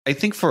I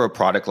think for a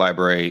product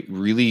library,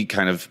 really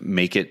kind of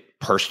make it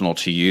personal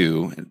to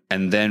you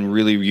and then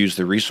really use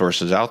the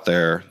resources out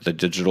there, the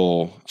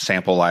digital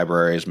sample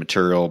libraries,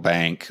 material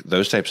bank,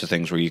 those types of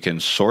things where you can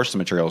source the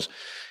materials,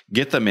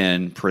 get them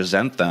in,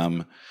 present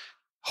them,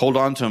 hold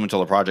on to them until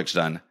the project's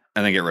done,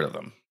 and then get rid of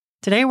them.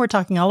 Today, we're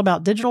talking all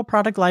about digital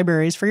product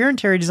libraries for your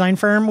interior design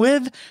firm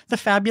with the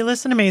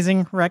fabulous and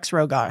amazing Rex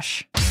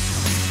Rogosch.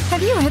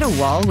 Have you hit a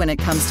wall when it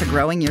comes to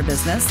growing your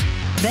business?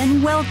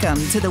 Then welcome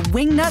to the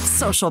Wingnut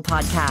Social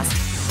Podcast,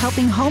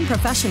 helping home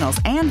professionals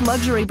and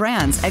luxury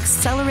brands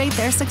accelerate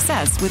their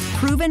success with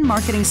proven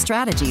marketing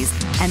strategies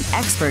and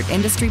expert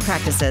industry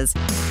practices.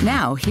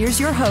 Now, here's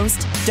your host,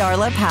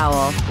 Darla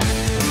Powell.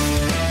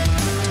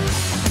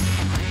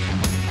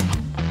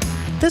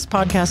 This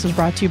podcast is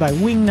brought to you by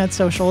Wingnut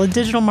Social, a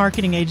digital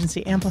marketing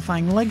agency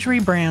amplifying luxury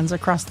brands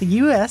across the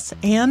U.S.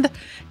 and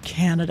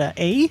Canada.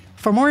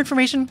 For more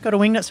information, go to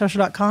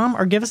wingnutsocial.com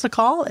or give us a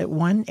call at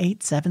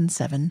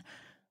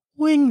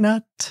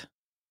 1-877-WINGNUT.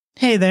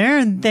 Hey there,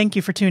 and thank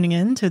you for tuning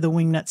in to the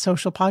Wingnut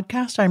Social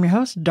Podcast. I'm your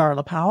host,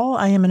 Darla Powell.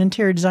 I am an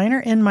interior designer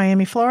in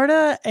Miami,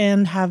 Florida,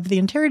 and have the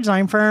interior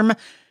design firm.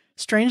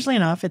 Strangely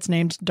enough, it's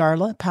named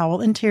Darla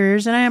Powell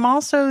Interiors, and I am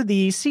also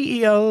the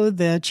CEO,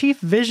 the Chief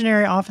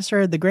Visionary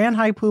Officer, the Grand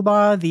High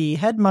Poobah, the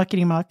head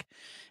muckety muck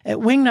at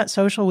Wingnut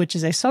Social, which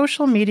is a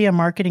social media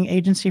marketing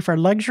agency for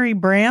luxury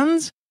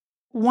brands.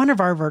 One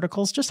of our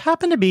verticals just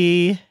happened to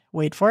be,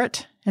 wait for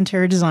it,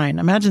 interior design.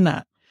 Imagine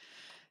that.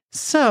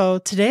 So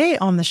today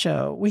on the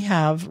show, we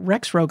have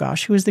Rex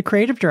Rogosch, who is the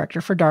creative director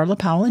for Darla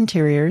Powell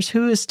Interiors,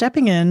 who is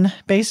stepping in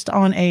based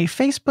on a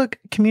Facebook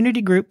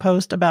community group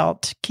post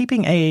about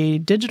keeping a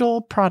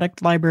digital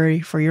product library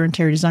for your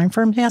interior design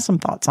firm. He has some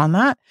thoughts on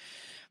that.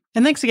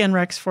 And thanks again,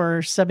 Rex, for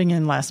subbing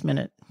in last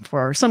minute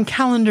for some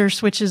calendar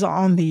switches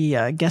on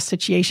the guest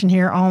situation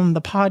here on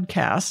the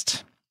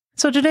podcast.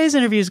 So today's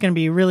interview is going to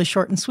be really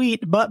short and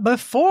sweet. But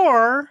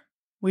before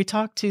we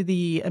talk to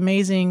the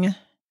amazing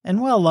and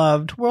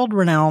well-loved,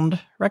 world-renowned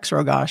Rex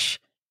Rogosch,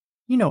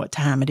 you know what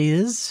time it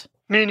is.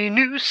 Mini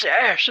news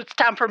sesh. It's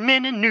time for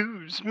mini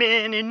news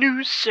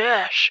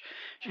sesh.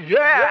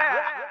 Yeah.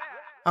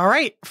 All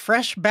right.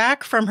 Fresh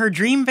back from her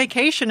dream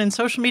vacation in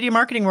social media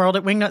marketing world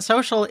at Wingnut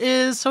Social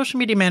is social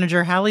media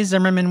manager Hallie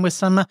Zimmerman with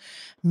some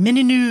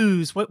mini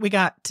news. What we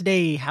got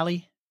today,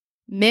 Hallie?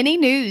 Mini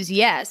news,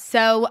 yes.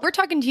 So we're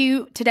talking to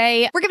you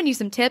today. We're giving you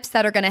some tips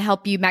that are going to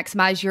help you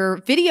maximize your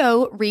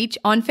video reach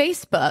on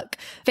Facebook.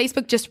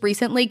 Facebook just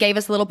recently gave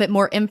us a little bit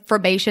more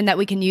information that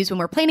we can use when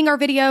we're planning our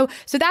video.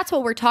 So that's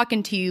what we're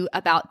talking to you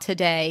about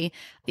today.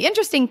 The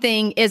interesting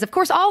thing is, of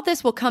course, all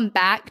this will come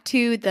back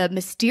to the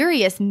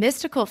mysterious,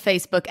 mystical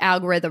Facebook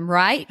algorithm,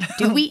 right?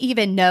 Do we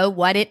even know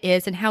what it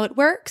is and how it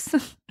works?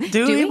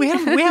 Do we?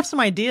 We have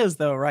some ideas,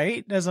 though,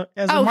 right? As a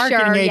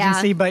marketing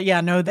agency, yeah. But yeah,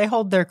 no, they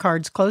hold their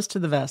cards close to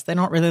the vest. They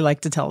don't really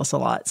like to tell us a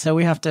lot. So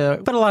we have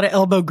to put a lot of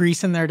elbow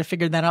grease in there to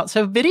figure that out.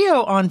 So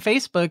video on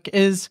Facebook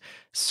is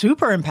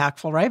super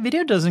impactful, right?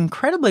 Video does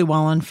incredibly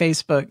well on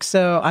Facebook.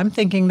 So I'm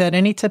thinking that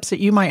any tips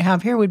that you might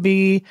have here would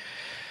be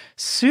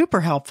super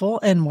helpful.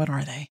 And what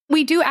are they?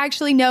 We do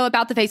actually know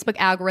about the Facebook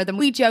algorithm.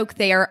 We joke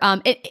there.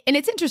 And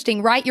it's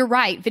interesting, right? You're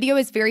right. Video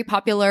is very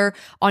popular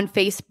on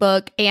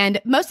Facebook.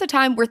 And most of the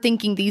time we're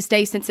thinking these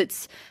days,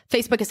 since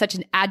Facebook is such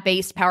an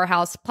ad-based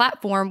powerhouse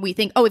platform, we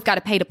think, oh, we've got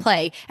to pay to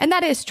play. And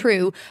that is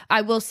true,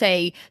 I will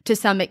say, to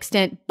some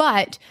extent.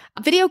 But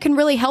video can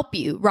really help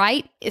you,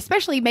 right?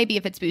 Especially maybe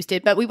if it's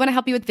boosted. But we want to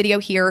help you with video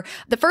here.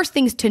 The first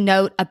things to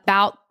note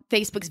about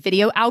Facebook's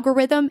video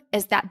algorithm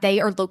is that they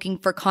are looking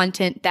for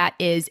content that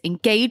is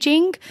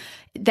engaging,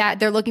 that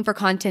they're looking for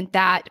content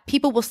that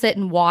people will sit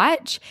and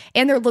watch,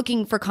 and they're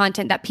looking for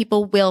content that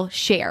people will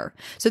share.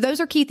 So those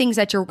are key things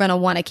that you're going to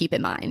want to keep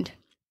in mind.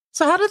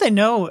 So how do they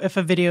know if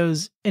a video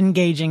is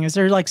engaging? Is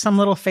there like some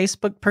little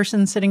Facebook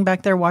person sitting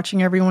back there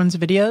watching everyone's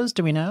videos?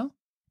 Do we know?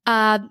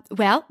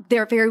 Well,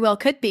 there very well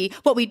could be.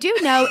 What we do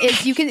know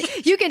is you can,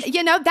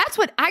 that's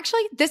what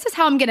actually, this is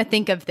how I'm going to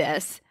think of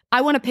this. I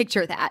want to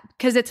picture that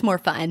because it's more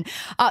fun.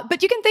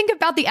 But you can think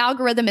about the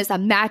algorithm as a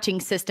matching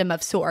system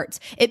of sorts.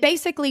 It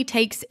basically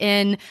takes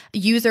in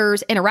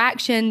users'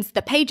 interactions,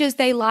 the pages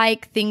they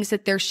like, things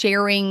that they're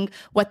sharing,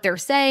 what they're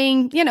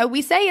saying. You know,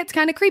 we say it's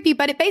kind of creepy,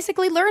 but it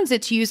basically learns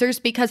its users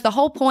because the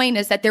whole point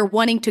is that they're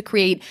wanting to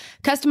create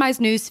customized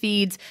news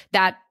feeds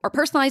that are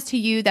personalized to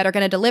you, that are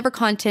going to deliver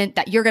content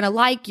that you're going to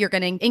like, you're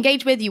going to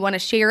engage with, you want to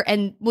share,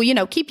 and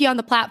will, keep you on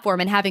the platform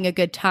and having a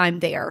good time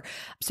there.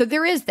 So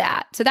there is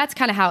that. So that's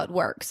kind of how it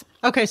works.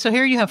 Okay, so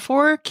here you have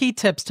 4 key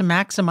tips to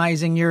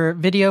maximizing your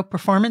video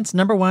performance.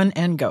 Number 1,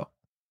 and go.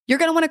 You're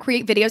going to want to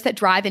create videos that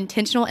drive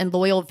intentional and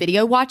loyal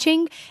video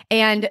watching.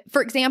 And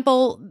for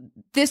example,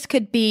 this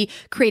could be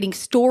creating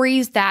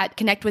stories that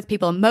connect with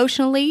people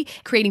emotionally,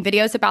 creating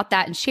videos about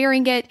that and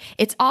sharing it.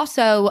 It's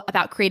also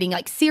about creating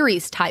like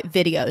series type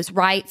videos,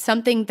 right?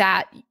 Something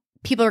that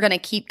people are going to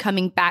keep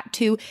coming back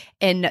to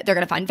and they're going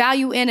to find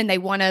value in, and they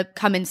want to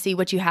come and see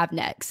what you have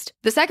next.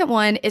 The second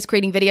one is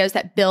creating videos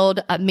that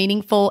build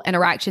meaningful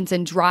interactions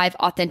and drive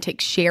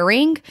authentic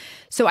sharing.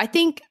 So I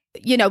think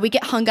we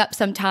get hung up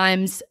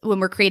sometimes when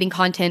we're creating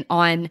content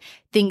on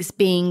things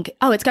being,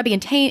 it's got to be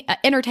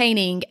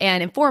entertaining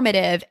and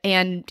informative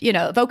and,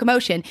 evoke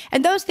emotion.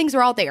 And those things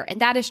are all there. And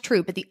that is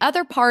true. But the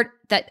other part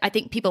that I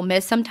think people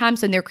miss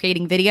sometimes when they're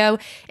creating video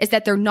is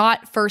that they're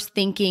not first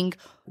thinking,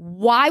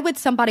 why would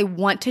somebody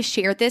want to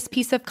share this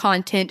piece of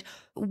content?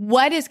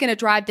 What is going to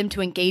drive them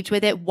to engage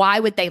with it? Why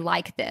would they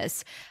like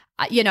this?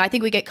 I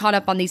think we get caught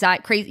up on these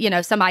crazy,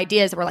 some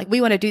ideas that we're like,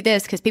 we want to do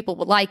this because people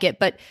will like it.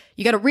 But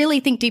you got to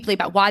really think deeply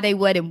about why they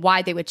would and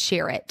why they would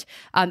share it.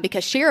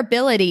 Because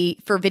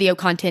shareability for video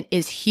content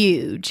is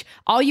huge.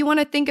 All you want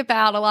to think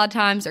about a lot of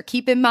times or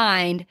keep in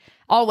mind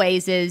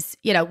always is,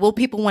 will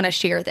people want to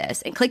share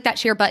this? And click that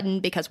share button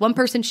because one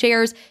person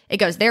shares, it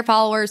goes to their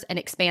followers and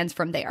expands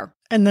from there.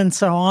 And then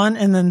so on,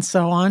 and then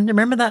so on.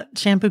 Remember that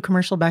shampoo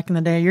commercial back in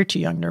the day? You're too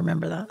young to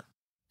remember that.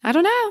 I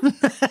don't know.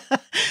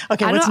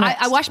 Okay, I what's don't know.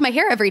 next? I wash my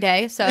hair every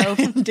day, so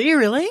Do you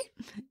really?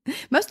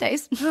 most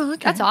days. Oh,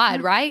 okay. That's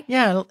odd, right?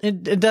 Yeah,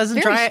 it doesn't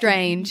Very dry.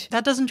 strange.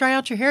 That doesn't dry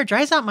out your hair. It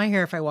dries out my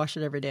hair if I wash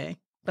it every day.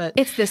 But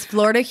It's this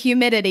Florida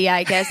humidity,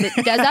 I guess.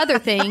 It does other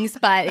things,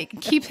 but it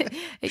keeps it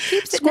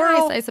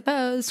Squirrel. nice, I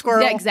suppose.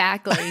 Squirrel. Yeah,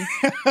 exactly.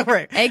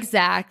 right.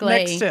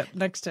 Exactly.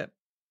 Next tip.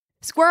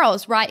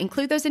 Squirrels, right?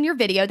 Include those in your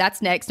video. That's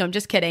next. No, I'm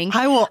just kidding.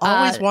 I will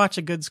always watch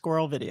a good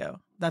squirrel video.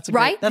 That's a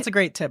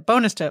great tip.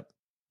 Bonus tip.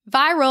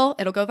 Viral.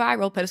 It'll go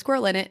viral. Put a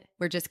squirrel in it.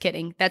 We're just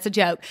kidding. That's a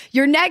joke.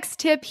 Your next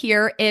tip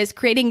here is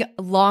creating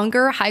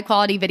longer, high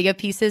quality video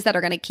pieces that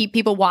are going to keep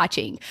people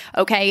watching.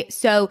 Okay.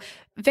 So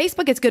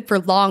Facebook is good for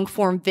long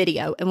form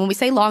video. And when we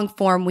say long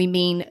form, we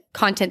mean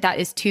content that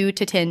is 2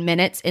 to 10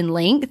 minutes in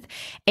length.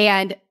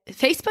 And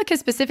Facebook has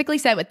specifically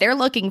said what they're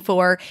looking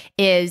for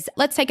is,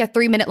 let's take a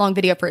 3-minute long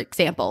video, for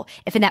example.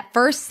 If in that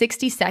first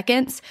 60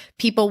 seconds,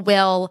 people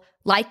will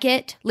like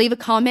it, leave a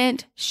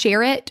comment,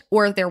 share it,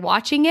 or if they're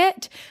watching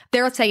it,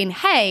 they're saying,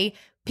 hey,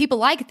 people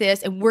like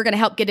this and we're going to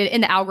help get it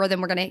in the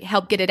algorithm. We're going to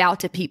help get it out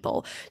to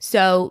people.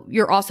 So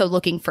you're also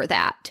looking for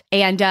that.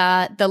 And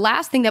the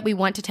last thing that we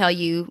want to tell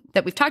you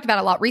that we've talked about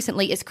a lot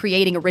recently is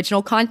creating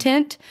original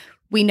content.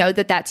 We know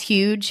that that's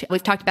huge.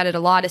 We've talked about it a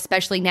lot,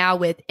 especially now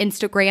with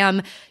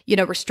Instagram,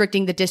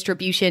 restricting the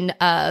distribution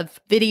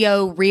of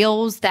video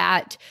reels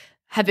that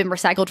have been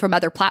recycled from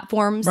other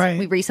platforms. Right.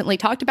 We recently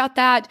talked about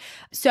that.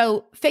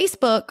 So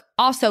Facebook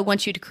also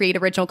wants you to create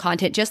original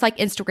content, just like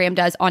Instagram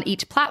does on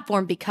each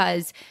platform,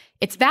 because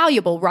it's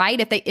valuable, right?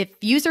 If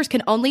users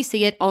can only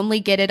see it, only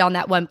get it on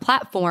that one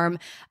platform,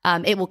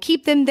 it will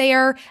keep them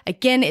there.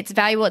 Again, it's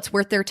valuable. It's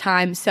worth their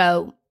time.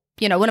 So,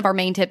 one of our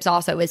main tips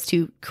also is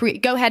to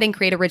go ahead and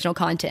create original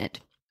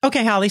content.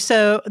 Okay, Holly.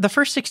 So the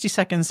first 60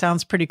 seconds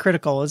sounds pretty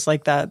critical. It's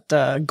like that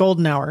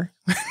golden hour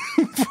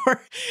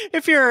for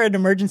if you're an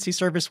emergency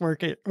service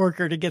worker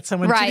to get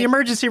someone to the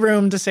emergency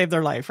room to save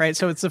their life, right?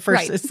 So it's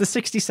it's the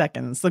 60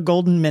 seconds, the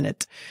golden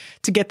minute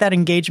to get that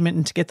engagement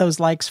and to get those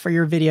likes for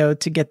your video,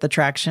 to get the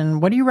traction.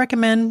 What do you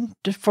recommend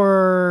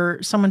for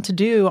someone to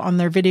do on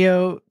their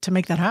video to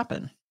make that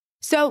happen?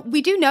 So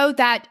we do know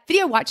that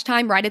video watch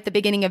time right at the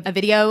beginning of a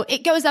video,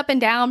 it goes up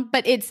and down,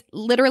 but it's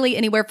literally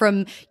anywhere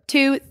from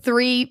 2,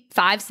 3,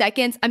 5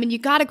 seconds. I mean, you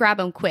got to grab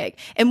them quick.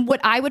 And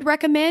what I would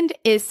recommend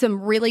is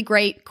some really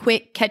great,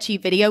 quick, catchy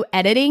video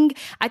editing.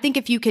 I think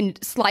if you can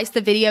slice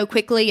the video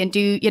quickly and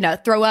do,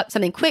 throw up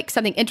something quick,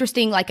 something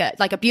interesting, like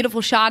a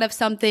beautiful shot of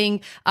something,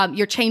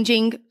 you're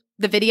changing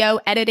the video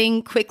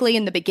editing quickly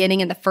in the beginning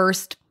in the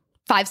first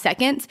 5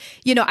 seconds,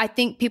 I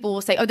think people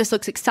will say, oh, this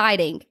looks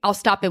exciting. I'll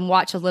stop and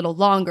watch a little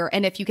longer.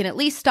 And if you can at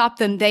least stop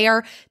them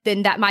there,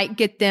 then that might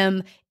get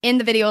them in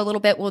the video a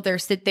little bit. Will they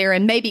sit there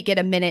and maybe get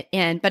a minute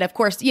in? But of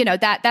course,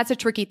 that's a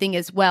tricky thing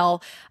as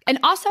well. And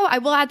also, I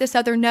will add this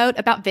other note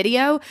about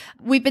video.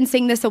 We've been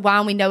seeing this a while,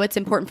 and we know it's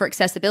important for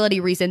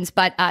accessibility reasons,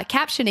 but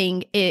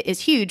captioning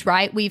is huge,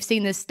 right? We've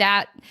seen this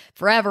stat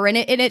forever. And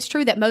it's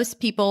true that most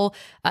people,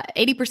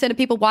 80% of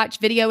people watch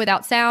video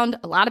without sound.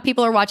 A lot of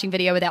people are watching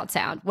video without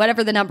sound.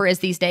 Whatever the number is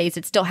these days,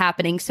 it's still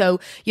happening. So,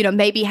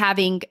 maybe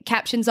having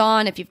captions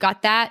on, if you've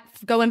got that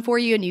going for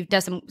you and you've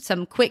done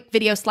some quick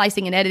video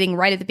slicing and editing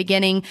right at the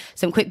beginning,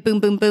 some quick boom,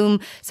 boom, boom,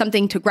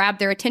 something to grab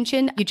their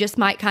attention, you just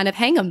might kind of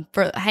hang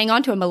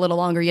on to them a little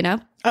longer,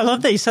 I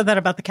love that you said that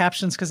about the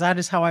captions, because that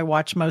is how I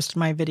watch most of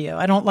my video.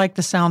 I don't like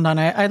the sound on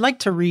it. I like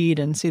to read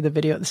and see the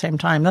video at the same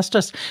time.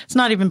 It's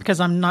not even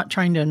because I'm not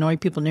trying to annoy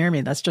people near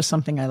me. That's just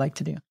something I like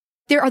to do.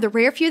 There are the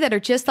rare few that are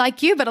just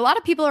like you, but a lot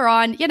of people are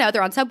on,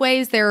 they're on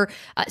subways, they're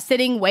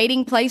sitting,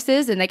 waiting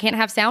places, and they can't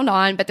have sound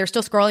on, but they're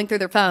still scrolling through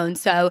their phone.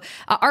 So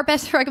our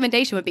best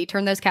recommendation would be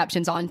turn those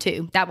captions on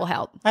too. That will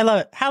help. I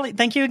love it. Hallie,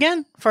 thank you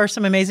again for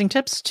some amazing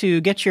tips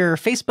to get your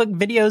Facebook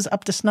videos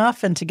up to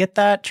snuff and to get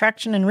that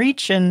traction and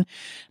reach and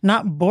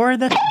not bore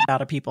the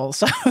out of people.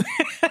 So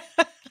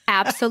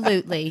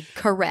absolutely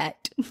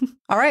correct.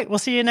 All right. We'll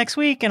see you next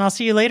week, and I'll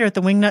see you later at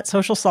the Wingnut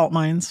Social Salt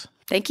Mines.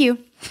 Thank you.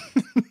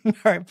 All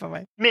right.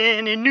 Bye-bye.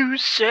 Mini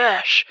news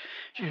sesh.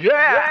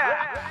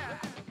 Yeah.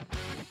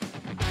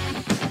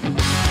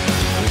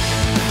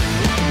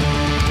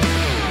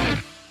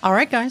 All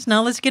right, guys,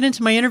 now let's get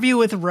into my interview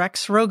with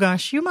Rex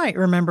Rogosch. You might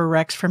remember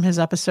Rex from his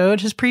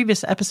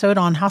previous episode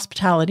on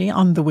hospitality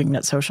on the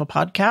Wingnut Social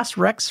podcast.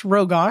 Rex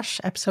Rogosch,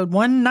 episode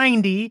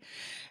 190,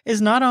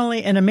 is not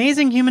only an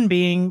amazing human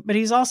being, but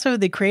he's also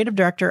the creative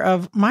director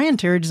of my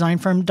interior design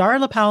firm,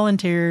 Darla Powell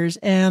Interiors.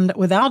 And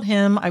without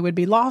him, I would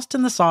be lost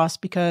in the sauce,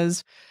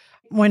 because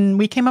when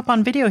we came up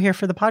on video here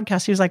for the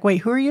podcast, he was like, wait,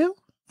 who are you?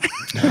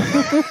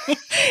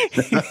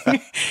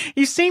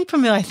 You seem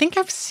familiar. I think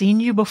I've seen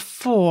you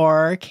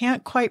before.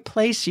 Can't quite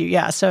place you.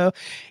 Yeah. So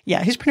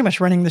yeah, he's pretty much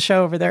running the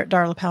show over there at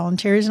Darla Powell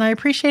Interiors, and I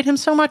appreciate him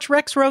so much.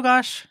 Rex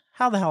Rogosch,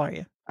 how the hell are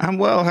you? I'm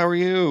well. How are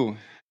you?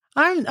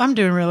 I'm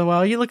doing really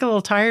well. You look a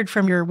little tired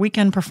from your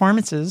weekend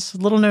performances.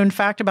 Little known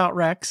fact about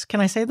Rex.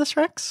 Can I say this,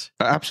 Rex?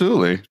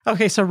 Absolutely.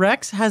 Okay, so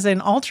Rex has an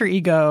alter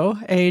ego,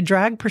 a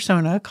drag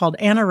persona called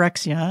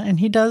Anorexia, and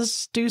he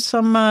does do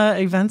some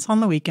events on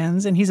the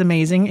weekends, and he's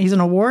amazing. He's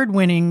an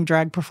award-winning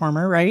drag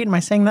performer, right? Am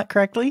I saying that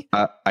correctly?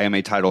 I am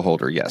a title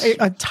holder, yes.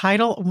 A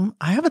title?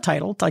 I have a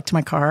title, like to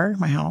my car,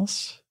 my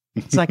house.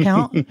 Does that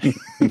count?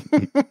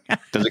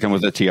 Does it come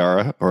with a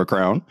tiara or a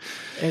crown?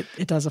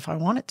 It does if I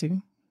want it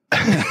to.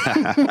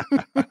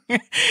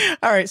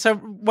 All right. So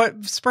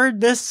what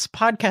spurred this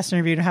podcast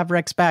interview to have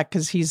Rex back,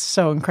 because he's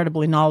so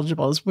incredibly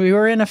knowledgeable, is we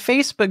were in a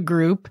Facebook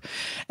group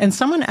and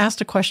someone asked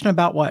a question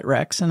about what,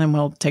 Rex, and then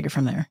we'll take it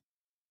from there.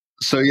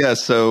 So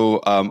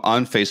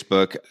on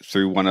Facebook,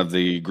 through one of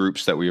the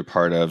groups that we were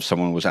part of,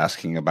 someone was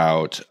asking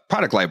about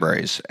product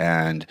libraries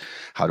and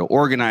how to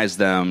organize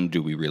them.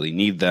 Do we really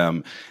need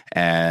them?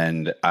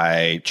 And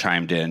I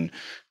chimed in,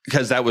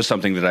 because that was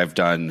something that I've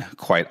done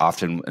quite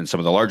often in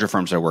some of the larger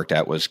firms I worked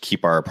at, was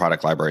keep our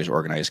product libraries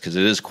organized, because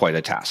it is quite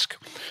a task.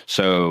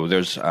 So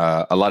there's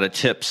a lot of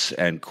tips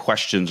and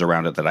questions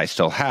around it that I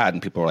still had,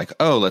 and people were like,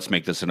 oh, let's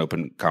make this an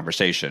open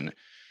conversation.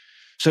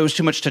 So it was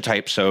too much to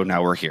type, so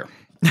now we're here.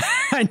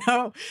 I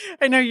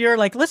know you're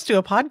like, let's do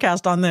a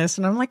podcast on this.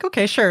 And I'm like,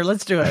 okay, sure,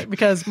 let's do it.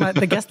 Because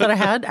the guest that I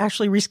had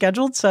actually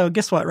rescheduled. So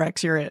guess what,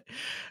 Rex, you're it.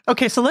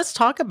 Okay, so let's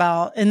talk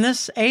about, in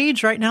this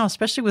age right now,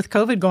 especially with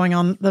COVID going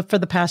on for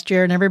the past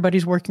year and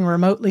everybody's working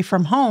remotely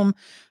from home,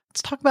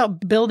 let's talk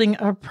about building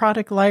a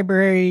product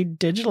library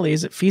digitally.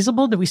 Is it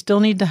feasible? Do we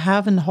still need to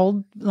have and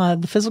hold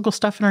the physical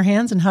stuff in our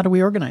hands? And how do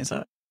we organize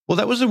that? Well,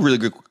 that was a really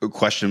good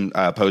question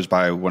posed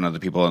by one of the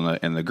people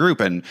in the group.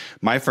 And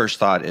my first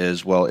thought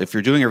is, well, if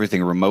you're doing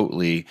everything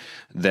remotely,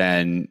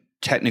 then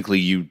technically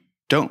you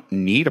don't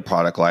need a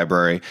product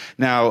library.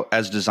 Now,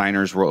 as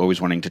designers, we're always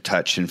wanting to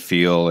touch and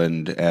feel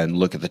and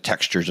look at the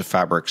textures of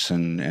fabrics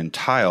and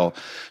tile.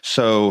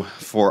 So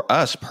for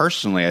us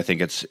personally, I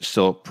think it's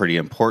still pretty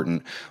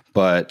important.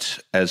 But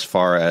as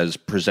far as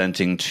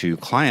presenting to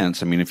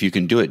clients, I mean, if you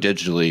can do it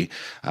digitally,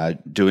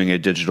 doing a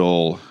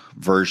digital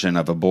version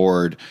of a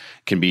board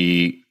can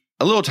be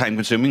a little time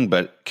consuming,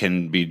 but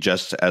can be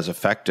just as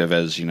effective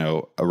as,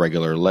 a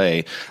regular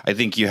lay. I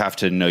think you have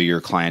to know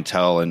your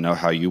clientele and know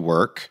how you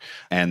work,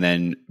 and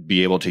then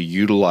be able to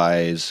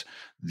utilize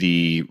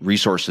the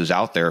resources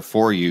out there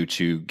for you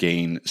to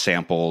gain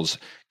samples,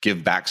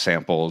 give back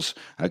samples,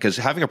 because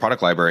having a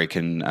product library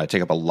can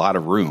take up a lot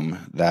of room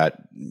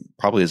that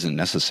probably isn't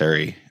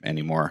necessary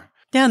anymore.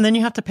 Yeah, and then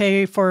you have to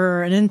pay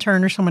for an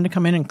intern or someone to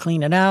come in and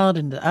clean it out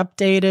and to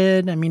update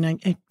it. I mean,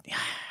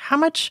 how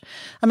much?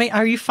 I mean,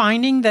 are you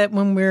finding that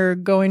when we're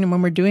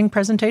doing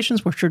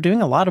presentations, which we're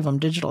doing a lot of them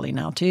digitally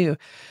now too,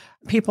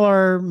 people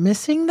are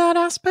missing that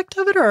aspect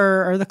of it,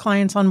 or are the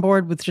clients on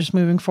board with just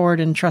moving forward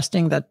and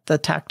trusting that the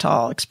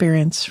tactile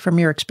experience from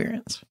your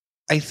experience?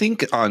 I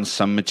think on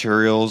some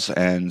materials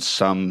and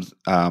some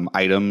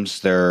items,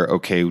 they're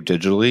okay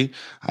digitally.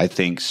 I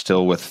think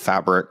still with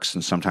fabrics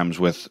and sometimes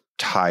with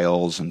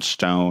tiles and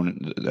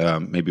stone,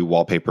 maybe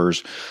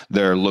wallpapers,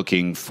 they're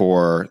looking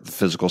for the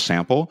physical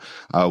sample.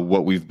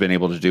 What we've been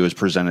able to do is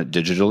present it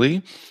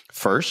digitally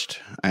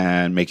first,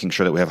 and making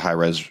sure that we have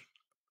high-res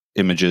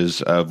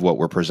images of what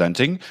we're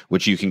presenting,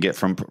 which you can get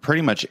from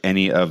pretty much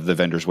any of the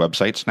vendors'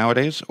 websites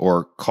nowadays,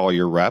 or call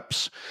your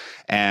reps.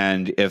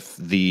 And if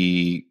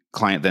the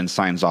client then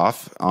signs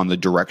off on the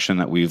direction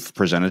that we've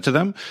presented to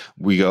them,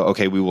 we go,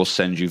 okay, we will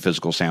send you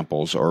physical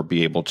samples, or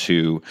be able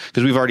to,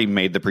 because we've already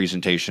made the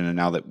presentation, and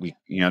now that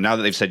now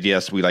that they've said,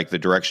 yes, we like the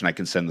direction, I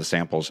can send the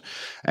samples.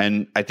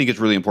 And I think it's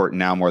really important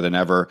now more than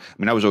ever. I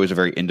mean, I was always a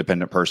very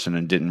independent person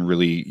and didn't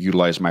really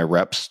utilize my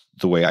reps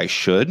the way I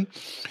should.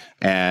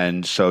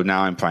 And so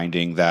now I'm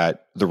finding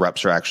that the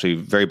reps are actually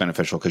very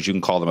beneficial, because you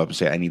can call them up and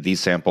say, I need these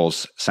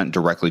samples sent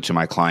directly to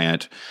my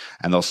client,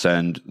 and they'll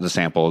send the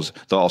samples.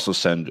 They'll also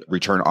send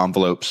return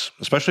envelopes,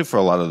 especially for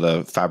a lot of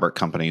the fabric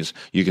companies.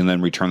 You can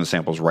then return the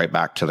samples right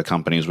back to the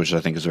companies, which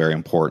I think is very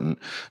important,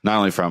 not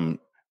only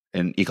from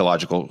an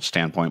ecological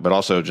standpoint, but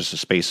also just a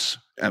space.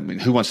 I mean,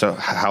 who wants to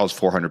house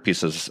 400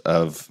 pieces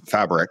of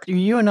fabric?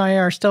 You and I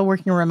are still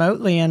working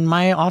remotely, and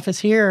my office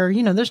here,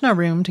 there's no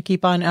room to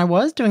keep on. I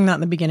was doing that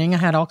in the beginning. I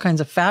had all kinds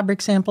of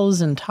fabric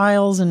samples and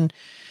tiles, and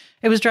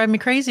it was driving me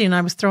crazy, and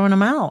I was throwing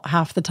them out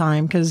half the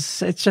time,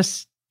 because it's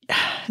just,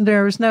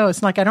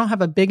 it's like I don't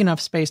have a big enough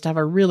space to have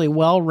a really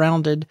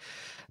well-rounded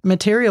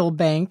material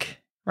bank,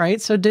 right?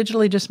 So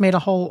digitally just made a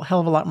whole hell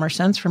of a lot more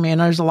sense for me.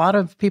 And there's a lot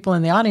of people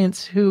in the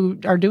audience who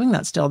are doing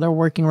that still. They're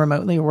working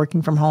remotely or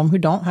working from home who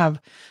don't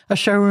have a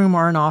showroom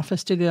or an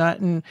office to do that.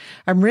 And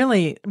I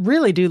really,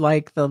 really do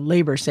like the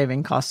labor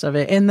saving costs of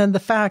it. And then the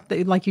fact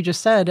that, like you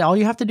just said, all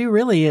you have to do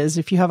really is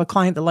if you have a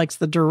client that likes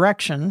the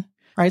direction,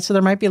 right? So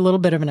there might be a little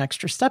bit of an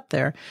extra step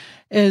there,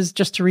 is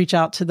just to reach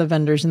out to the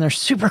vendors, and they're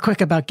super quick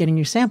about getting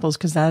you samples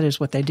because that is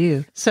what they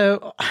do.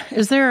 So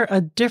is there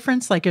a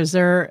difference? Like, is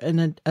there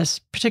a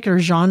particular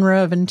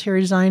genre of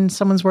interior design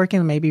someone's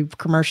working, maybe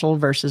commercial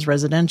versus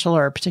residential,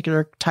 or a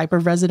particular type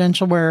of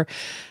residential where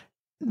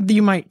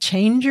you might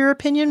change your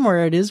opinion,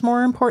 where it is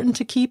more important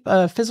to keep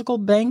a physical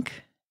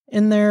bank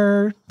in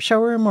their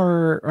showroom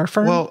or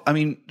firm? Well, I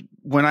mean,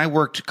 when I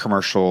worked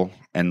commercial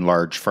and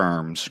large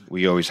firms,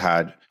 we always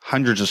had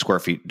hundreds of square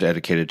feet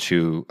dedicated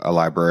to a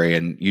library,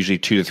 and usually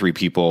 2 to 3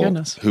 people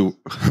who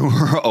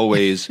were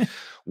always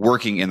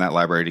working in that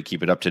library to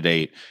keep it up to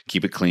date,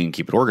 keep it clean,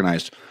 keep it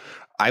organized.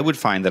 I would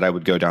find that I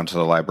would go down to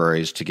the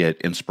libraries to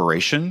get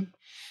inspiration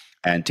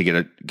and to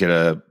get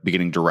a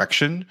beginning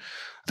direction.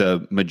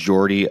 The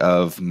majority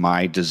of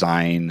my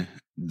design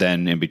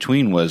then in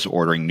between was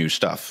ordering new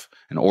stuff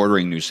and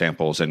ordering new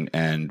samples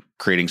and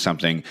creating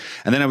something.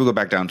 And then I would go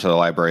back down to the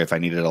library if I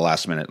needed a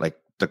last minute, like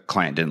the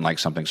client didn't like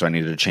something, so I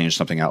needed to change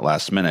something out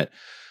last minute.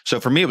 So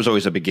for me, it was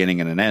always a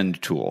beginning and an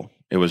end tool.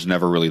 It was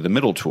never really the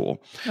middle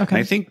tool. Okay. And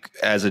I think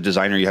as a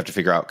designer, you have to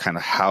figure out kind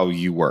of how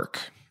you work,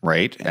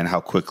 right? And how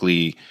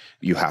quickly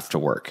you have to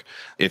work.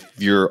 If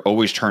you're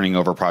always turning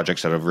over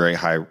projects at a very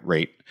high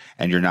rate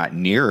and you're not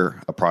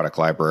near a product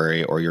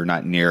library or you're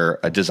not near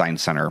a design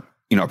center,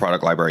 a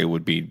product library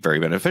would be very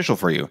beneficial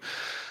for you.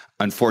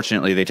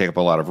 Unfortunately, they take up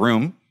a lot of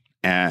room.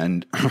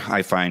 And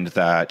I find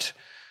that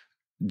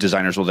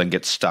designers will then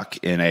get stuck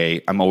in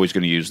I'm always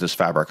going to use this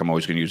fabric, I'm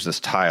always going to use this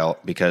tile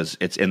because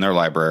it's in their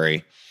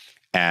library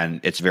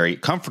and it's very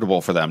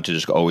comfortable for them to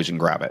just go always and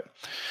grab it.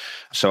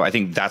 So I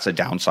think that's a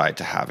downside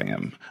to having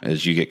them,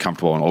 is you get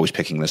comfortable and always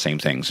picking the same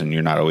things and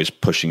you're not always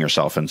pushing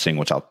yourself and seeing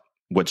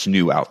what's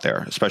new out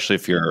there, especially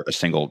if you're a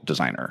single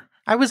designer.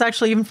 I was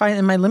actually even finding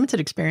in my limited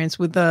experience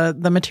with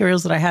the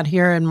materials that I had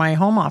here in my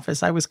home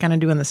office, I was kind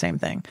of doing the same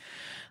thing.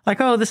 Like,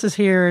 oh, this is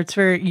here. It's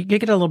you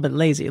get a little bit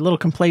lazy, a little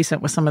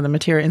complacent with some of the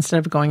material instead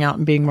of going out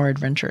and being more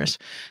adventurous.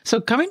 So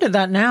coming to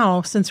that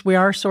now, since we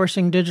are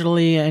sourcing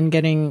digitally and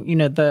getting,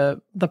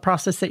 the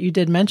process that you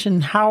did mention,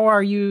 how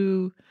are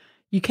you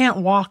can't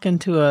walk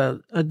into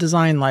a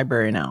design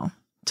library now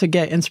to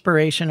get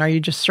inspiration. Are you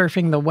just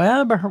surfing the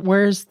web, or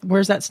where's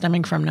that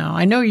stemming from now?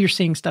 I know you're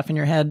seeing stuff in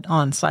your head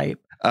on site.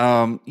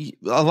 A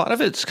lot of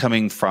it's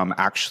coming from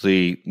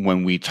actually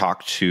when we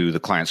talk to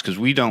the clients, because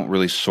we don't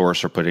really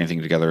source or put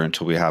anything together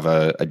until we have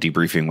a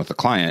debriefing with the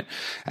client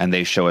and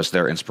they show us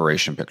their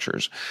inspiration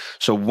pictures.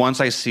 So once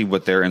I see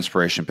what their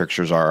inspiration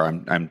pictures are,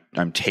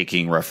 I'm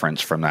taking reference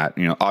from that.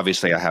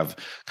 Obviously I have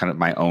kind of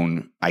my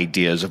own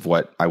ideas of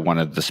what I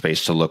wanted the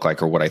space to look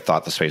like or what I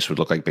thought the space would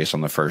look like based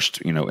on the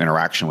first,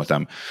 interaction with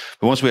them.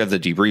 But once we have the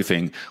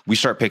debriefing, we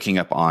start picking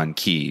up on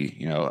key.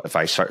 If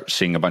I start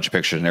seeing a bunch of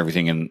pictures and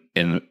everything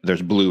in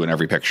there's blue in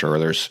every picture or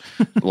there's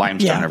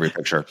limestone in every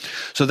picture.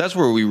 So that's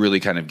where we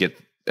really kind of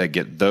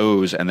get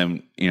those, and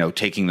then,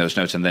 taking those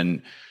notes and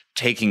then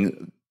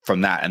taking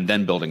from that and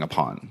then building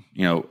upon.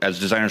 As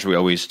designers, we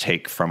always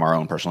take from our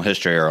own personal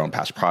history, our own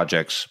past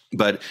projects,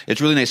 but it's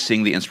really nice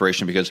seeing the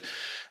inspiration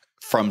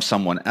from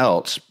someone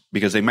else,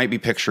 because they might be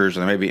pictures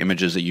or they might be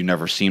images that you've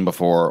never seen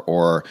before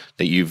or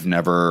that you've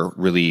never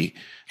really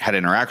had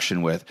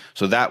interaction with.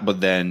 So that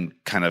would then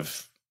kind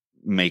of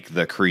make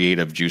the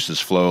creative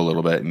juices flow a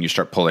little bit, and you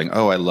start pulling,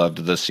 oh, I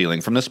loved the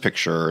ceiling from this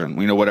picture, and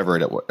whatever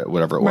it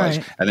was,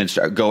 and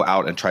then go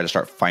out and try to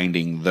start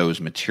finding those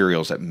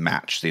materials that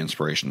match the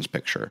inspirations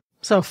picture.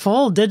 So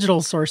full digital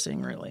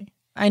sourcing, really.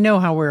 I know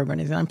how we're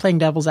organizing. I'm playing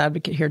devil's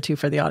advocate here too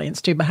for the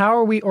audience too, but how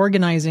are we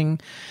organizing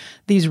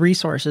these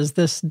resources,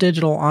 this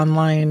digital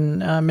online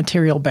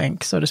material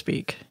bank, so to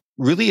speak?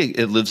 Really,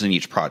 it lives in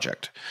each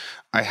project.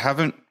 I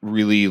haven't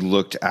really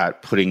looked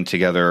at putting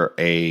together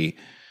a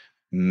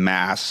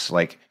mass,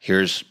 like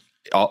here's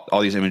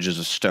all these images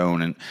of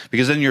stone, and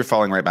because then you're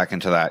falling right back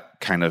into that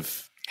kind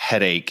of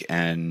headache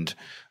and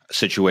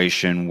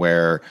situation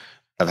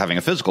of having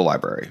a physical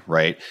library,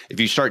 right? If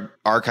you start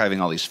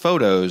archiving all these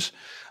photos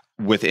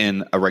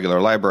within a regular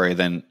library,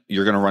 then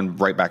you're going to run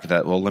right back to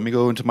that. Well, let me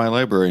go into my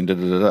library and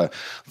da-da-da-da.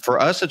 For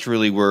us, it's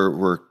really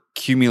we're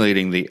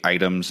accumulating the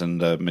items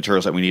and the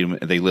materials that we need.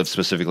 They live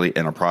specifically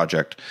in a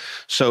project.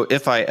 So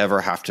if I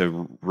ever have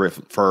to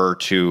refer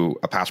to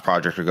a past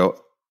project or go,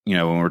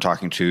 when we're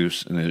talking to,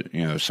 some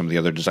of the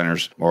other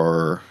designers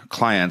or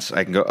clients,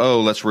 I can go,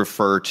 oh, let's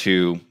refer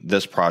to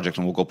this project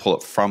and we'll go pull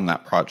it from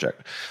that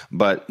project.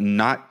 But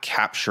not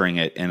capturing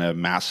it in a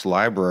mass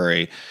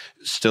library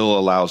still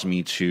allows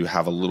me to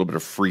have a little bit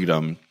of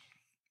freedom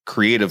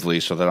creatively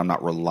so that I'm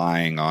not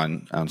relying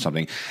on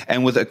something.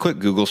 And with a quick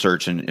Google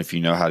search, and if you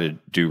know how to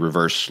do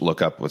reverse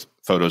lookup with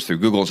photos through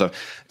Google and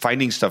stuff,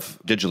 finding stuff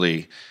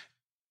digitally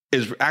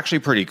is actually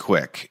pretty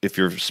quick if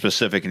you're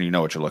specific and you know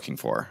what you're looking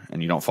for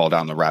and you don't fall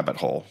down the rabbit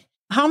hole.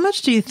 How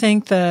much do you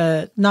think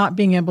that not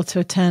being able to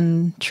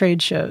attend trade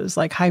shows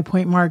like High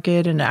Point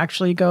Market and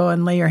actually go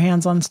and lay your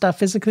hands on stuff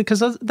physically?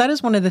 Because that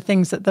is one of the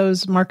things that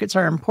those markets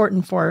are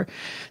important for,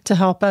 to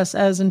help us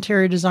as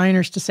interior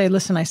designers to say,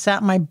 listen, I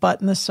sat my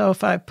butt in the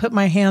sofa, I put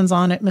my hands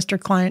on it, Mr.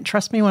 Client,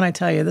 trust me when I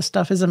tell you this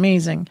stuff is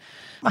amazing.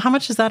 How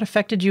much has that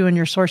affected you in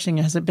your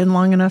sourcing? Has it been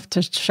long enough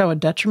to show a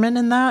detriment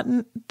in that,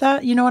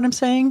 you know what I'm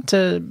saying?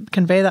 To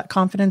convey that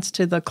confidence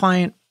to the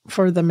client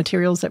for the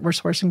materials that we're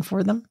sourcing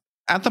for them?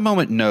 At the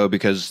moment, no,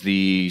 because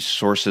the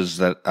sources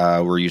that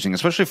we're using,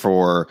 especially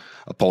for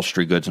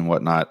upholstery goods and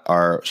whatnot,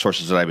 are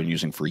sources that I've been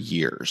using for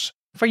years.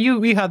 For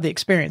you, you have the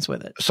experience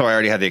with it. So I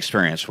already had the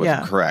experience with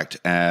it, correct.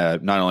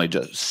 Not only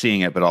just seeing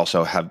it, but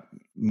also have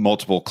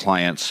multiple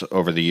clients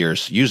over the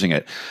years using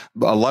it.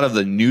 A lot of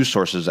the new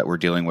sources that we're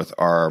dealing with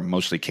are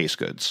mostly case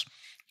goods.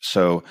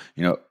 So,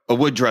 a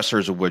wood dresser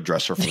is a wood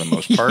dresser for the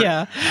most part.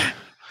 Yeah.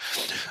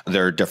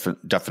 There are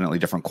definitely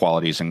different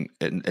qualities and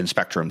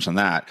spectrums in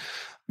that.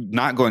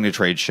 Not going to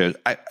trade shows.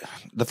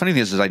 The funny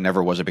thing is I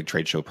never was a big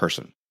trade show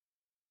person.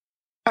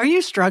 Are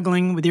you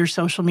struggling with your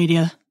social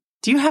media?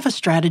 Do you have a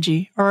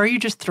strategy, or are you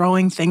just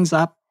throwing things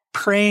up,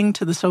 praying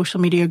to the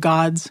social media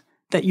gods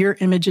that your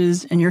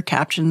images and your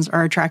captions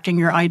are attracting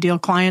your ideal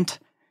client?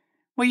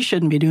 Well, you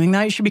shouldn't be doing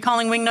that. You should be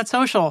calling Wingnut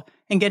Social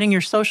and getting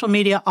your social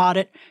media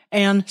audit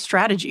and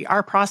strategy.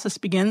 Our process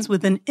begins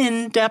with an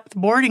in-depth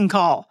boarding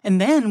call,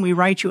 and then we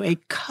write you a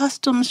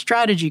custom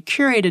strategy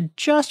curated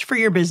just for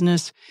your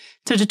business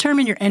to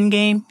determine your end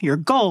game, your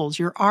goals,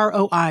 your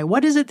ROI.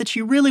 What is it that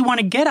you really want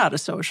to get out of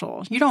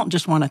social? You don't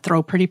just want to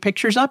throw pretty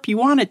pictures up. You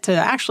want it to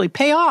actually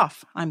pay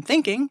off, I'm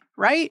thinking,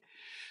 right?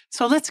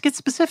 So let's get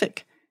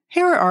specific.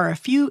 Here are a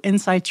few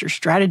insights your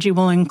strategy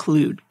will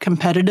include: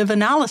 competitive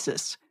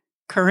analysis,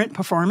 current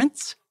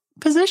performance,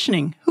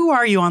 positioning, who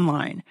are you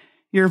online,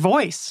 your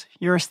voice,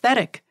 your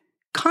aesthetic,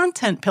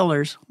 content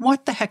pillars,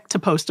 what the heck to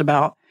post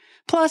about,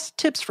 plus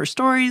tips for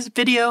stories,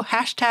 video,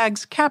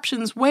 hashtags,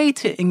 captions, way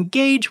to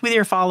engage with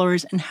your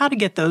followers, and how to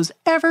get those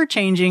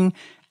ever-changing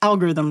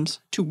algorithms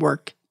to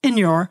work in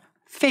your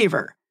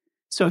favor.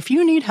 So if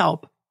you need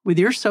help with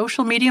your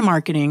social media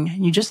marketing,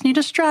 you just need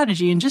a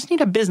strategy and just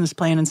need a business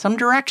plan and some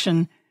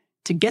direction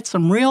to get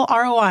some real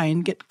ROI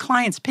and get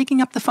clients picking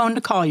up the phone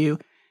to call you,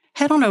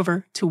 head on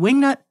over to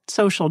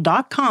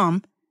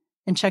wingnutsocial.com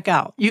and check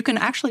out. You can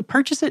actually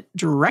purchase it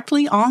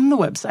directly on the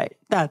website.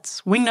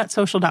 That's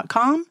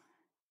wingnutsocial.com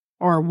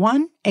or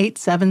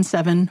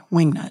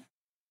 1-877-WINGNUT.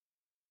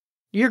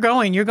 You're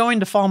going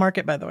to fall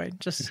market, by the way,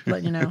 just to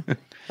let you know.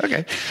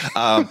 Okay.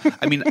 I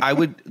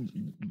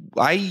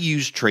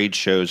use trade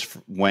shows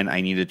when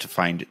I needed to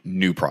find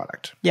new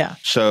product. Yeah.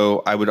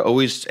 So I would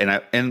always, and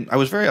I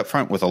was very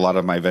upfront with a lot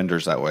of my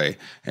vendors that way.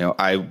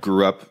 I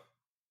grew up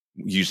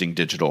using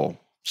digital.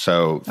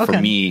 So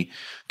for me,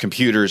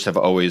 computers have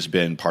always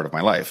been part of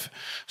my life.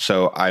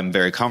 So I'm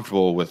very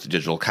comfortable with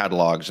digital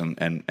catalogs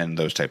and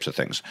those types of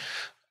things.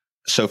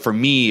 So for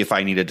me, if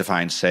I needed to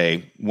find,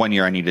 say, one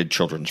year I needed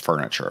children's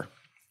furniture,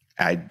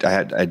 I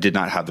did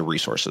not have the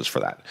resources for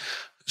that.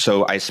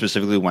 So I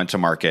specifically went to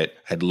market,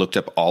 had looked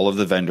up all of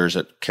the vendors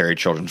that carried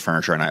children's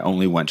furniture, and I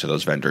only went to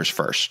those vendors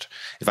first.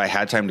 If I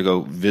had time to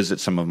go visit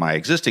some of my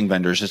existing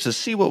vendors just to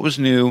see what was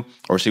new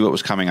or see what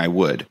was coming, I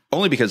would.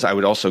 Only because I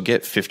would also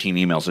get 15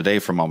 emails a day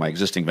from all my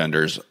existing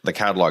vendors, the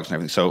catalogs and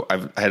everything. So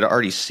I had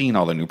already seen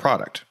all the new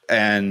product.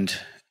 And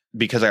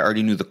because I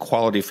already knew the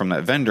quality from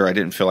that vendor, I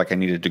didn't feel like I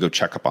needed to go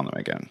check up on them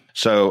again.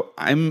 So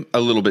I'm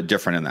a little bit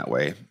different in that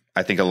way.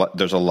 I think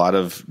there's a lot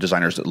of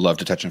designers that love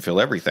to touch and feel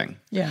everything.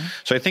 Yeah.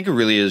 So I think it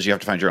really is, you have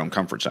to find your own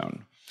comfort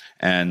zone.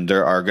 And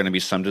there are going to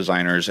be some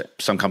designers,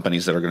 some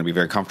companies that are going to be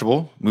very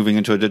comfortable moving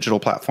into a digital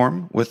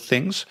platform with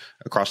things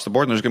across the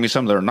board. And there's going to be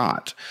some that are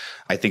not.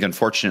 I think,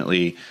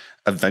 unfortunately,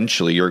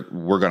 eventually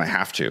we're going to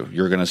have to.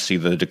 You're going to see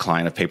the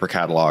decline of paper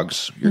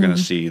catalogs. You're going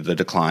to see the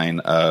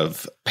decline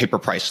of paper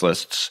price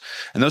lists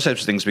and those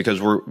types of things,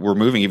 because we're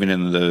moving even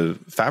in the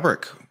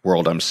fabric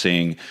world. I'm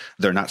seeing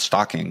they're not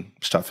stocking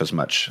stuff as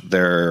much.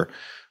 They're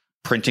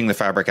printing the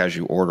fabric as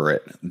you order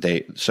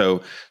it.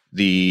 So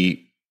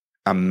the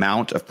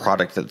amount of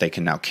product that they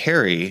can now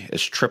carry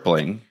is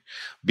tripling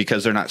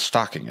because they're not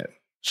stocking it.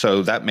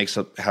 So that makes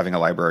having a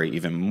library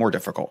even more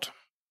difficult.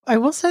 I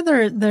will say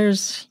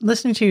there's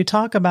listening to you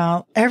talk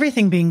about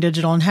everything being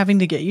digital and having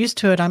to get used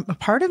to it. A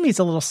part of me is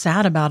a little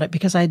sad about it,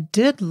 because I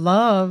did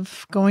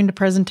love going to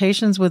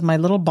presentations with my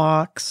little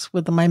box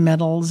with my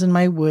metals and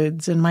my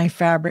woods and my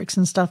fabrics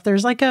and stuff.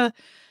 There's like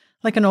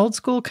an old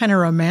school kind of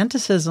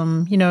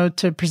romanticism,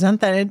 to present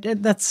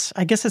that.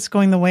 I guess it's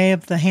going the way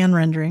of the hand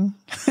rendering.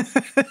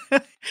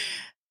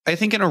 I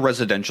think in a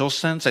residential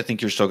sense, I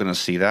think you're still going to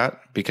see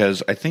that,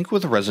 because I think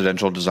with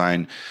residential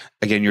design,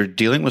 again, you're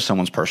dealing with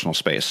someone's personal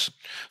space.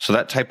 So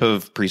that type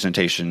of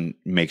presentation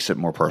makes it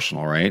more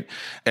personal, right?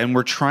 And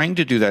we're trying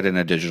to do that in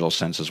a digital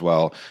sense as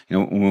well.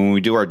 When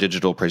we do our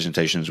digital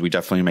presentations, we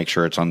definitely make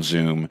sure it's on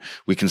Zoom.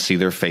 We can see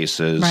their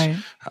faces.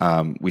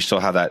 Right. We still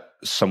have that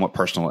somewhat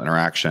personal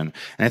interaction.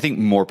 And I think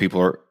more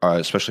people are,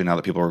 especially now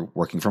that people are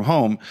working from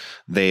home,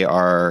 they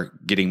are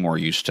getting more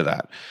used to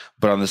that.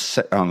 But on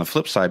the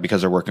flip side,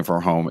 because they're working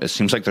from home, it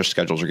seems like their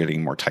schedules are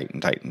getting more tight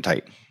and tight and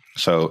tight.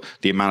 So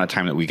the amount of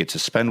time that we get to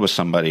spend with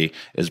somebody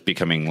is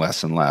becoming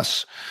less and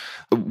less.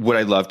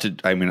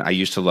 I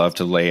used to love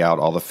to lay out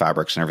all the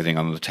fabrics and everything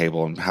on the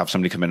table and have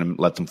somebody come in and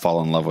let them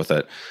fall in love with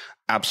it.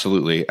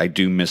 Absolutely. I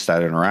do miss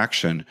that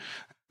interaction.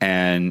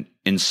 And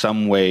in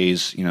some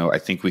ways, I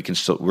think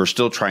we're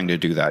still trying to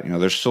do that.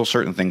 There's still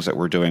certain things that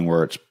we're doing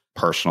where it's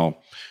personal.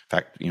 In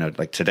fact,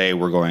 like today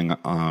we're going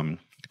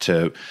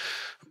to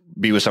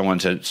be with someone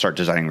to start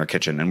designing their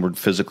kitchen, and we're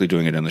physically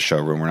doing it in the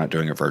showroom. We're not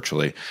doing it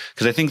virtually,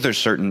 because I think there's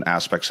certain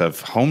aspects of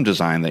home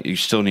design that you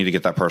still need to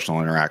get that personal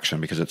interaction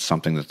because it's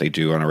something that they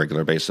do on a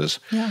regular basis.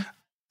 Yeah.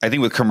 I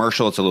think with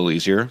commercial, it's a little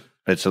easier.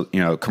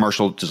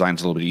 Commercial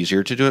design's a little bit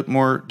easier to do it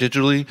more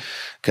digitally,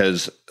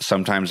 because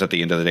sometimes at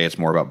the end of the day, it's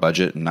more about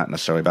budget and not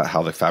necessarily about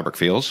how the fabric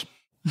feels.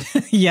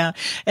 Yeah.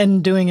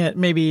 And doing it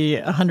maybe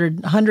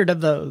 100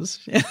 of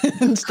those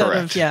instead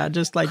Correct. of,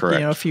 just like,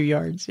 Correct. a few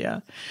yards. Yeah.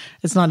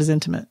 It's not as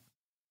intimate.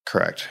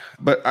 Correct.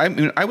 But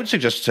I would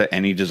suggest to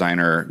any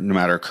designer, no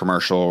matter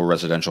commercial,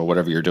 residential,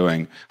 whatever you're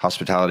doing,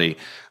 hospitality,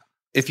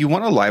 if you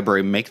want a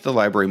library, make the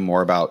library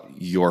more about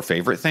your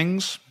favorite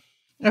things.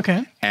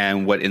 Okay.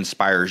 And what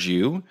inspires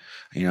you.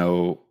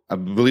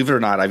 Believe it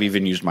or not, I've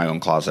even used my own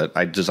closet.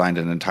 I designed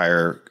an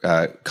entire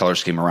color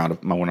scheme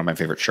around one of my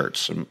favorite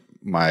shirts.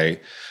 My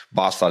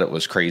boss thought it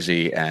was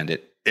crazy, and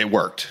it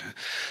worked.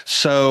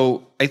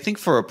 So I think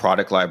for a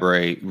product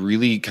library,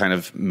 really kind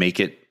of make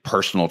it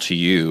personal to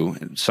you,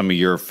 some of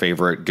your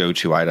favorite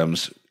go-to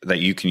items that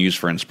you can use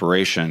for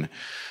inspiration,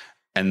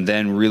 and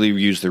then really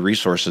use the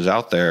resources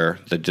out there,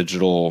 the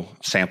digital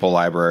sample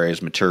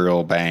libraries,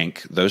 material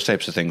bank, those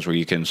types of things where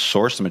you can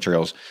source the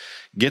materials,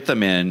 get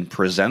them in,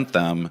 present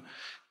them,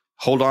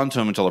 hold on to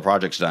them until the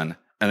project's done,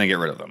 and then get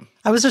rid of them.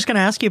 I was just going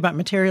to ask you about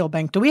Material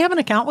Bank. Do we have an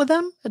account with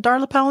them at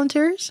Darla Powell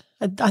Interiors?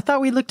 I thought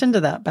we looked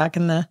into that back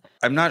in the...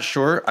 I'm not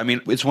sure.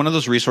 It's one of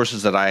those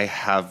resources that I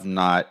have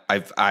not,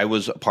 I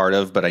was a part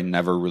of, but I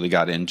never really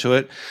got into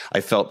it. I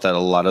felt that a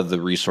lot of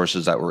the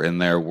resources that were in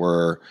there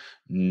were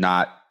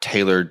not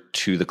tailored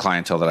to the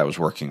clientele that I was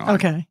working on.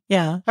 Okay.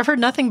 Yeah. I've heard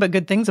nothing but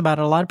good things about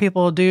it. A lot of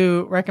people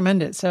do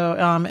recommend it. So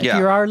if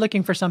you are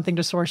looking for something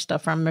to source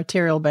stuff from,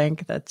 Material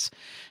Bank, that's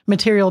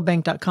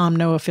materialbank.com,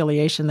 no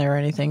affiliation there or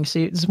anything. So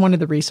it's one of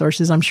the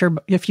resources. I'm sure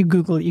if you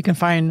Google it, you can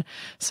find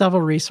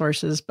several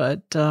resources,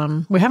 but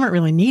we haven't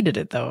really needed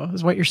it though,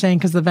 is what you're saying,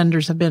 because the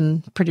vendors have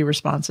been pretty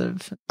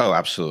responsive. Oh,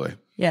 absolutely.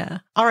 Yeah.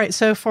 All right.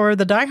 So for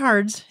the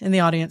diehards in the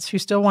audience who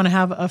still want to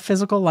have a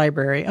physical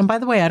library, and by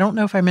the way, I don't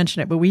know if I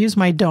mentioned it, but we use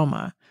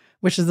MyDoma,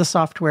 which is the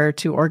software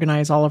to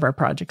organize all of our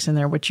projects in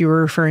there, which you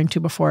were referring to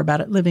before about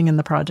it living in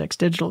the projects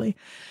digitally.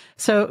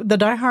 So the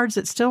diehards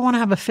that still want to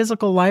have a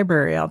physical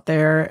library out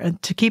there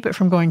to keep it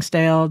from going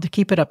stale, to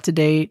keep it up to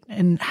date,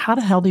 and how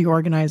the hell do you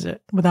organize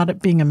it without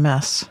it being a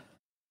mess?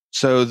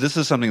 So this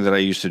is something that I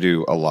used to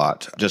do a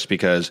lot, just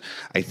because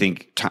I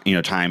think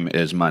time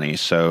is money.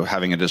 So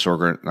having a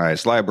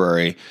disorganized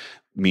library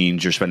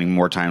means you're spending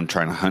more time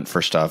trying to hunt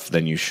for stuff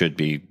than you should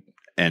be,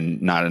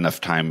 and not enough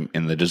time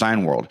in the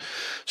design world.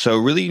 So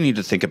really you need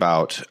to think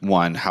about,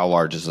 one, how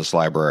large is this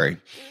library?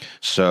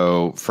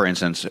 So for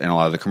instance, in a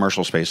lot of the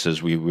commercial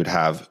spaces, we would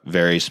have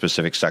very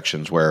specific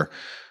sections where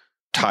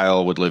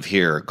tile would live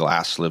here,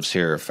 glass lives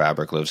here,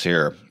 fabric lives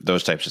here,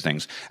 those types of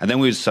things. And then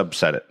we would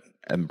subset it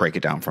and break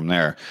it down from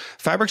there.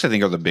 Fabrics, I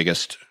think, are the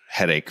biggest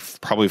headache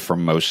probably for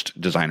most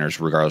designers,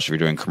 regardless if you're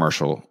doing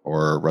commercial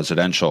or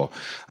residential.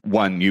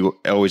 One, you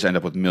always end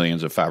up with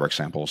millions of fabric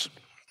samples.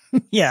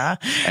 Yeah.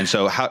 And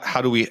so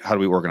how do we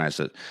organize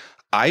it?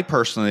 I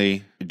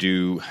personally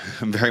do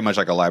very much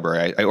like a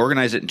library. I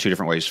organize it in two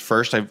different ways.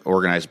 First, I've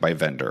organized by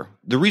vendor.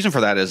 The reason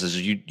for that is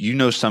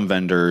some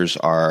vendors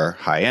are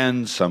high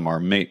end, some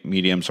are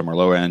medium, some are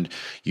low end.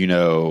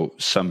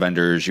 Some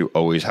vendors you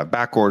always have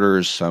back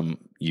orders, some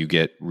you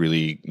get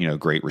really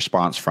great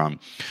response from.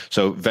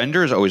 So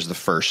vendor is always the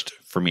first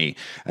for me.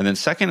 And then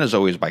second is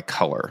always by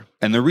color.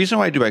 And the reason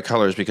why I do by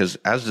color is because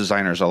as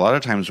designers, a lot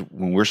of times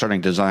when we're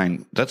starting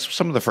design, that's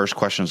some of the first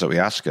questions that we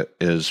ask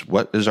is,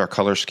 what is our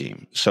color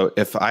scheme? So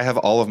if I have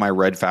all of my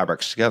red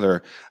fabrics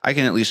together, I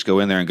can at least go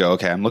in there and go,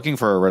 okay, I'm looking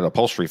for a red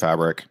upholstery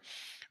fabric,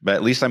 but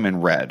at least I'm in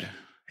red,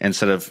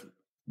 instead of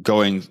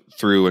going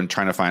through and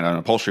trying to find an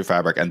upholstery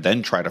fabric and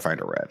then try to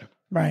find a red.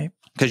 Right.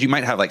 Because you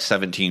might have like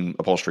 17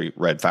 upholstery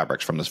red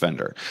fabrics from this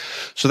vendor.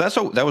 So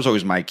that was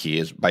always my key,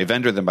 is by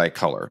vendor than by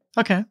color.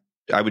 Okay.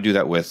 I would do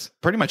that with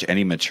pretty much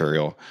any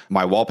material.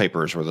 My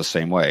wallpapers were the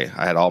same way.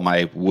 I had all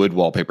my wood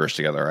wallpapers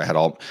together.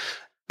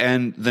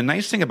 And the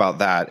nice thing about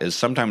that is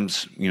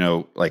sometimes,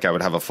 like I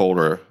would have a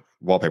folder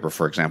wallpaper,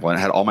 for example, and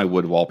it had all my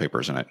wood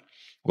wallpapers in it.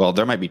 Well,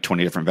 there might be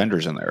 20 different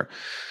vendors in there.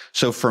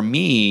 So for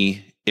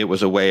me, it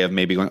was a way of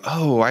maybe going,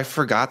 oh, I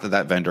forgot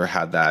that vendor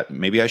had that.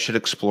 Maybe I should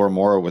explore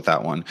more with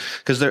that one.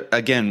 Because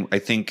again, I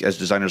think as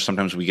designers,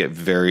 sometimes we get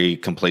very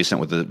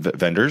complacent with the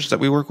vendors that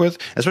we work with,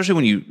 especially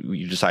when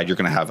you decide you're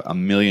going to have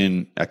 1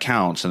 million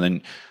accounts, and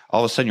then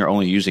all of a sudden you're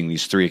only using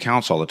these 3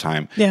 accounts all the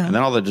time. Yeah. And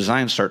then all the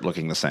designs start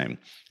looking the same.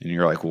 And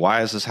you're like,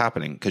 why is this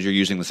happening? Because you're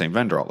using the same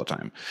vendor all the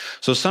time.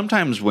 So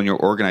sometimes when you're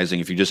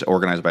organizing, if you just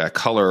organize by a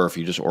color, or if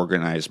you just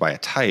organize by a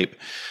type,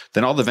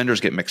 then all the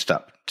vendors get mixed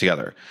up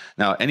together.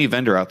 Now, any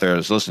vendor out there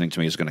that's listening to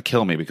me is going to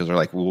kill me because they're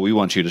like, well, we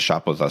want you to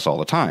shop with us all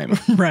the time.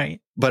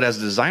 Right. But as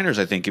designers,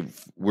 I think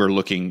if we're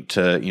looking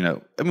to,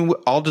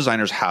 all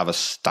designers have a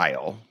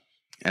style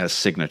and a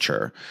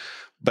signature.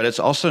 But it's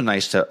also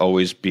nice to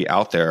always be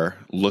out there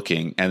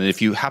looking. And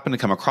if you happen to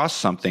come across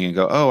something and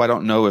go, oh, I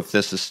don't know if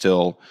this is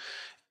still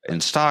in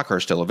stock or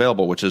still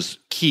available, which is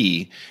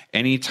key.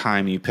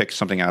 Anytime you pick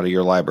something out of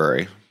your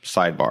library,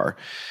 sidebar,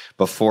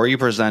 before you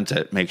present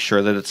it, make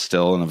sure that it's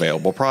still an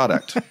available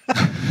product.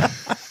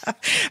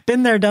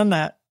 Been there, done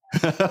that.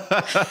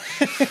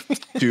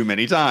 Too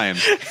many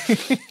times.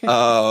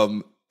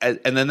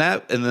 And then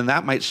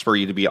that might spur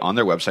you to be on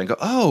their website and go,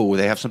 oh,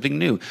 they have something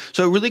new.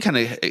 So it really kind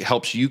of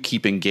helps you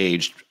keep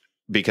engaged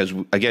because,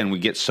 again, we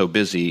get so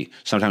busy.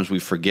 Sometimes we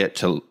forget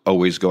to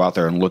always go out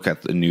there and look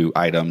at the new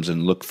items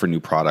and look for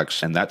new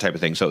products and that type of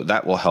thing. So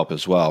that will help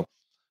as well.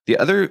 The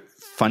other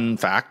fun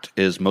fact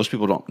is most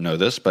people don't know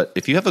this, but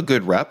if you have a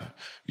good rep,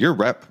 your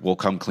rep will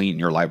come clean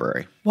your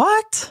library.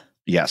 What?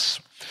 Yes.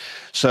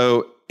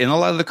 So in a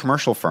lot of the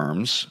commercial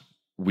firms,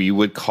 we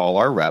would call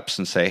our reps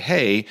and say,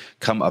 hey,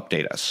 come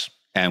update us.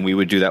 And we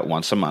would do that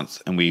once a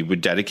month. And we would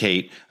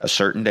dedicate a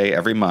certain day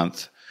every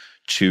month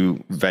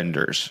to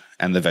vendors.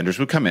 And the vendors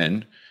would come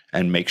in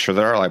and make sure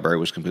that our library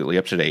was completely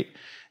up to date.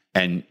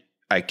 And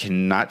I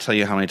cannot tell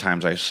you how many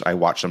times I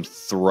watched them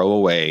throw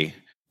away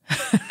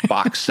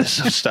boxes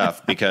of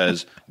stuff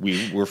because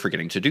we were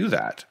forgetting to do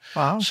that.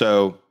 Wow.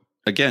 So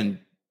again,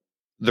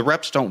 the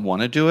reps don't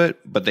want to do it,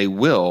 but they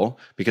will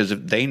because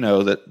if they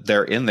know that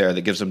they're in there,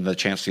 that gives them the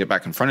chance to get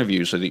back in front of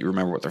you so that you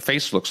remember what their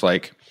face looks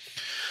like.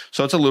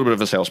 So it's a little bit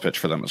of a sales pitch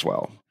for them as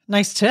well.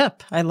 Nice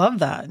tip. I love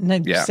that. And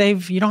then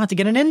you don't have to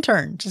get an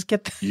intern.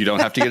 You don't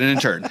have to get an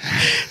intern.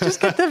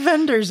 Just get the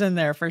vendors in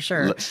there for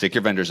sure. Stick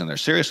your vendors in there.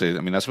 Seriously.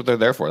 I mean, that's what they're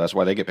there for. That's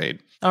why they get paid.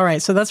 All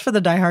right. So that's for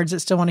the diehards that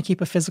still want to keep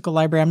a physical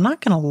library. I'm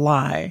not going to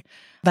lie.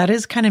 That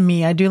is kind of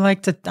me. I do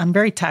like to, I'm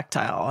very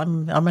tactile.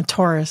 I'm a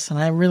Taurus and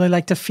I really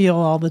like to feel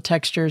all the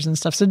textures and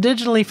stuff. So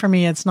digitally for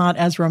me, it's not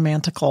as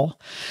romantical.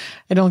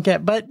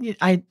 But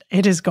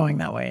it is going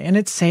that way and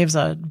it saves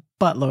a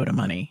buttload of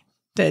money.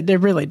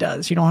 It really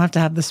does. You don't have to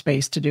have the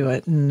space to do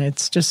it. And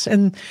it's just,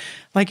 and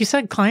like you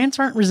said, clients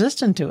aren't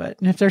resistant to it.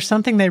 And if there's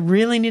something they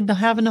really need to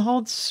have in a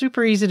hold,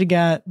 super easy to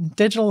get.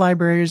 Digital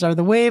libraries are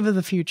the wave of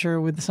the future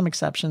with some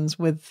exceptions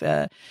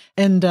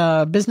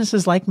and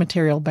businesses like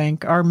Material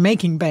Bank are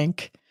making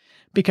bank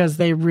because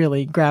they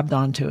really grabbed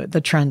onto it,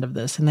 the trend of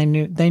this, and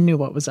they knew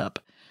what was up.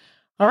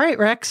 All right,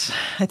 Rex,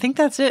 I think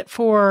that's it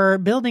for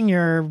building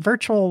your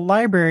virtual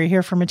library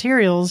here for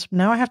materials.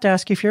 Now I have to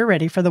ask you if you're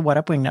ready for the What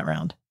Up Wingnut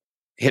round.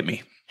 Hit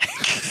me. I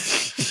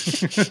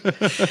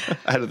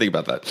had to think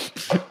about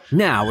that.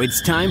 Now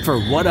it's time for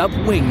What Up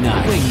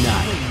Wingnut.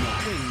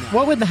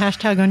 What would the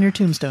hashtag on your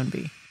tombstone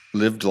be?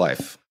 Lived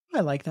life. I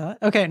like that.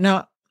 Okay,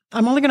 now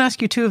I'm only going to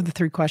ask you 2 of the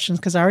 3 questions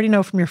because I already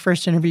know from your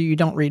first interview you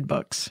don't read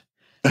books,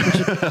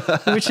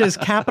 which is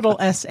capital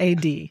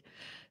SAD.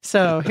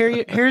 So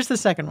here's the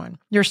second one.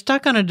 You're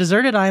stuck on a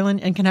deserted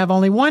island and can have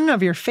only one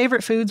of your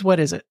favorite foods. What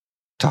is it?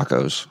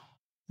 Tacos.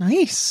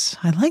 Nice.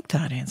 I like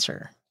that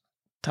answer.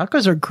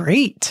 Tacos are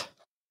great.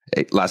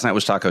 Last night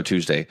was Taco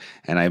Tuesday,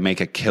 and I make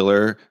a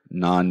killer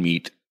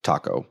non-meat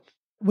taco.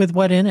 With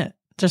what in it?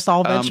 Just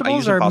all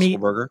vegetables or meat?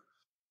 Burger.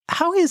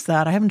 How is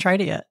that? I haven't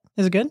tried it yet.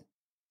 Is it good?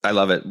 I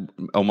love it.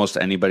 Almost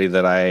anybody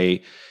that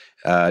I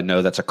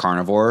know that's a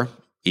carnivore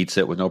eats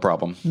it with no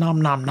problem. Nom,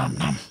 nom, nom,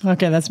 nom.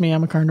 Okay, that's me.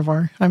 I'm a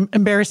carnivore. I'm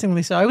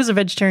embarrassingly so. I was a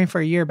vegetarian for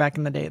a year back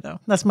in the day, though.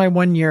 That's my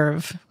 1 year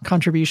of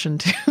contribution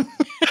to.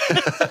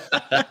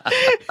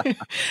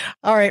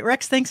 All right,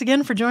 Rex, thanks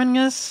again for joining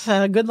us.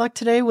 Good luck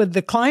today with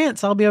the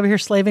clients. I'll be over here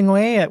slaving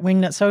away at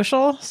Wingnut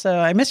Social. So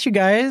I miss you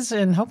guys,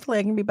 and hopefully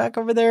I can be back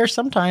over there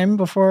sometime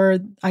before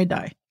I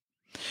die.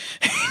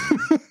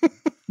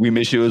 We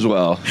miss you as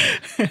well.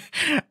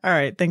 All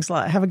right, thanks a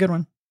lot. Have a good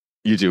one.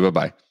 You too.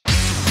 Bye-bye.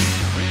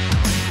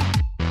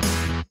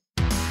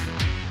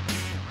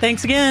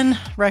 Thanks again,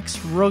 Rex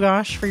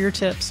Rogosch, for your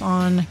tips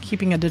on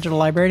keeping a digital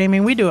library. I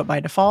mean, we do it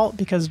by default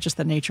because of just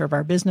the nature of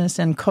our business,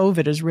 and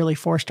COVID has really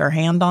forced our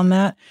hand on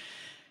that.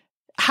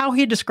 How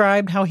he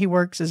described how he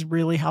works is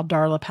really how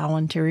Darla Powell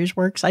Interiors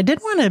works. I did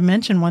want to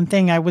mention one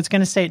thing. I was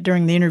going to say it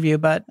during the interview,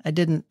 but I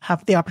didn't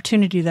have the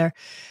opportunity there.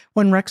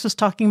 When Rex was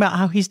talking about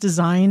how he's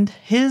designed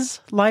his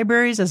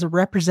libraries as a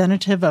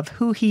representative of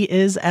who he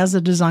is as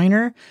a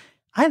designer,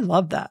 I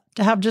love that.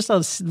 To have just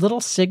a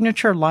little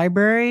signature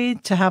library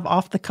to have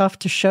off the cuff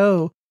to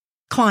show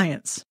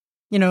clients,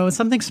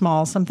 something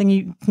small, something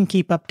you can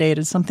keep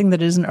updated, something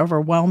that isn't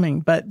overwhelming,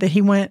 but that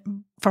he went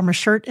from a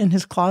shirt in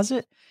his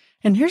closet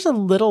And here's a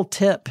little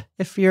tip.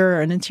 If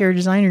you're an interior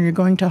designer, you're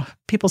going to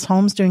people's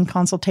homes doing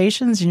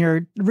consultations and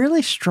you're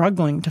really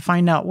struggling to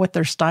find out what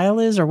their style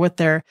is or what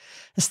their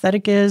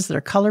aesthetic is,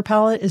 their color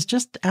palette is,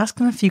 just ask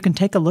them if you can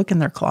take a look in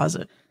their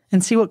closet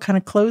and see what kind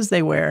of clothes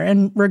they wear.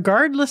 And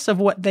regardless of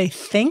what they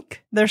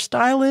think their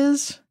style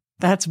is,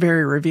 that's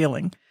very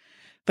revealing.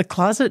 The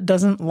closet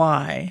doesn't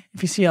lie.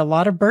 If you see a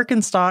lot of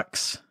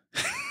Birkenstocks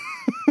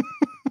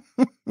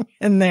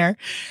in there,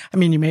 I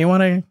mean, you may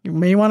want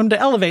them to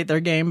elevate their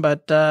game,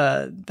 but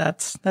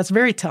that's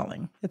very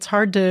telling. It's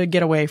hard to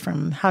get away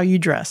from how you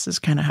dress is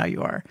kind of how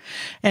you are.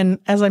 And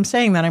as I'm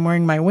saying that, I'm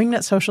wearing my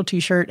Wingnut Social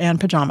t-shirt and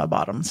pajama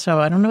bottoms. So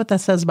I don't know what that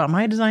says about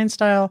my design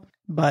style,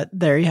 but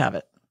there you have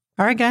it.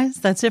 All right, guys,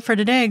 that's it for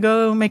today.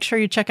 Go make sure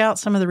you check out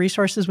some of the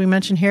resources we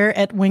mentioned here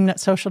at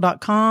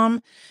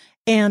wingnutsocial.com.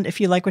 And if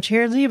you like what you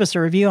hear, leave us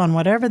a review on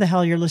whatever the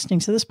hell you're listening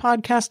to this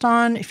podcast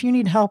on. If you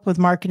need help with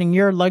marketing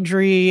your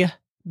luxury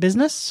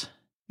business,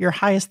 your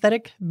high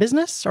aesthetic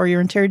business, or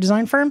your interior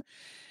design firm,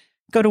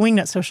 go to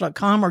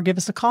wingnutsocial.com or give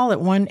us a call at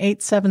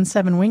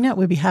 1-877-WINGNUT.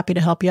 We'd be happy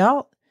to help you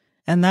out.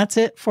 And that's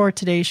it for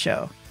today's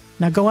show.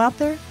 Now go out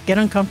there, get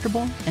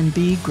uncomfortable, and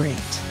be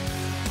great.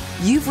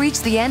 You've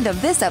reached the end of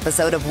this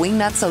episode of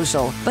Wingnut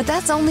Social, but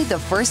that's only the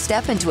first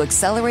step into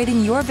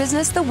accelerating your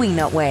business the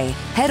Wingnut way.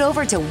 Head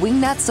over to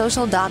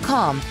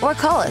wingnutsocial.com or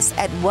call us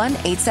at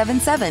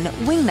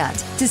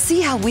 1-877-WINGNUT to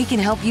see how we can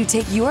help you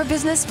take your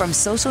business from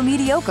social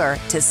mediocre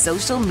to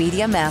social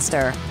media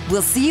master.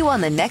 We'll see you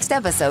on the next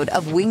episode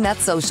of Wingnut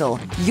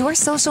Social, your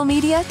social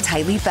media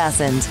tightly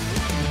fastened.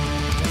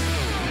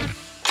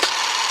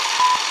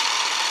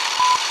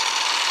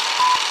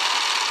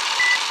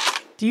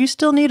 Do you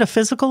still need a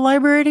physical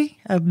library?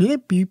 Do you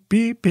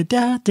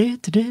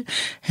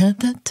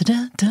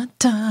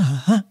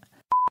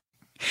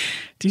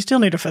still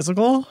need a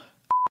physical?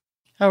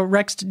 Oh,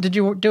 Rex, did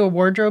you do a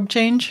wardrobe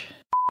change?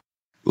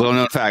 Well,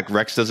 no, in fact,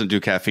 Rex doesn't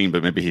do caffeine,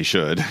 but maybe he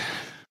should.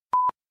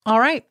 All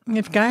right,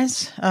 if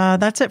guys,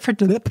 that's it for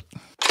today.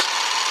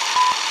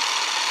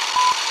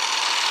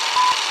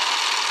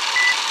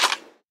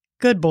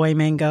 Good boy,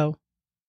 Mango.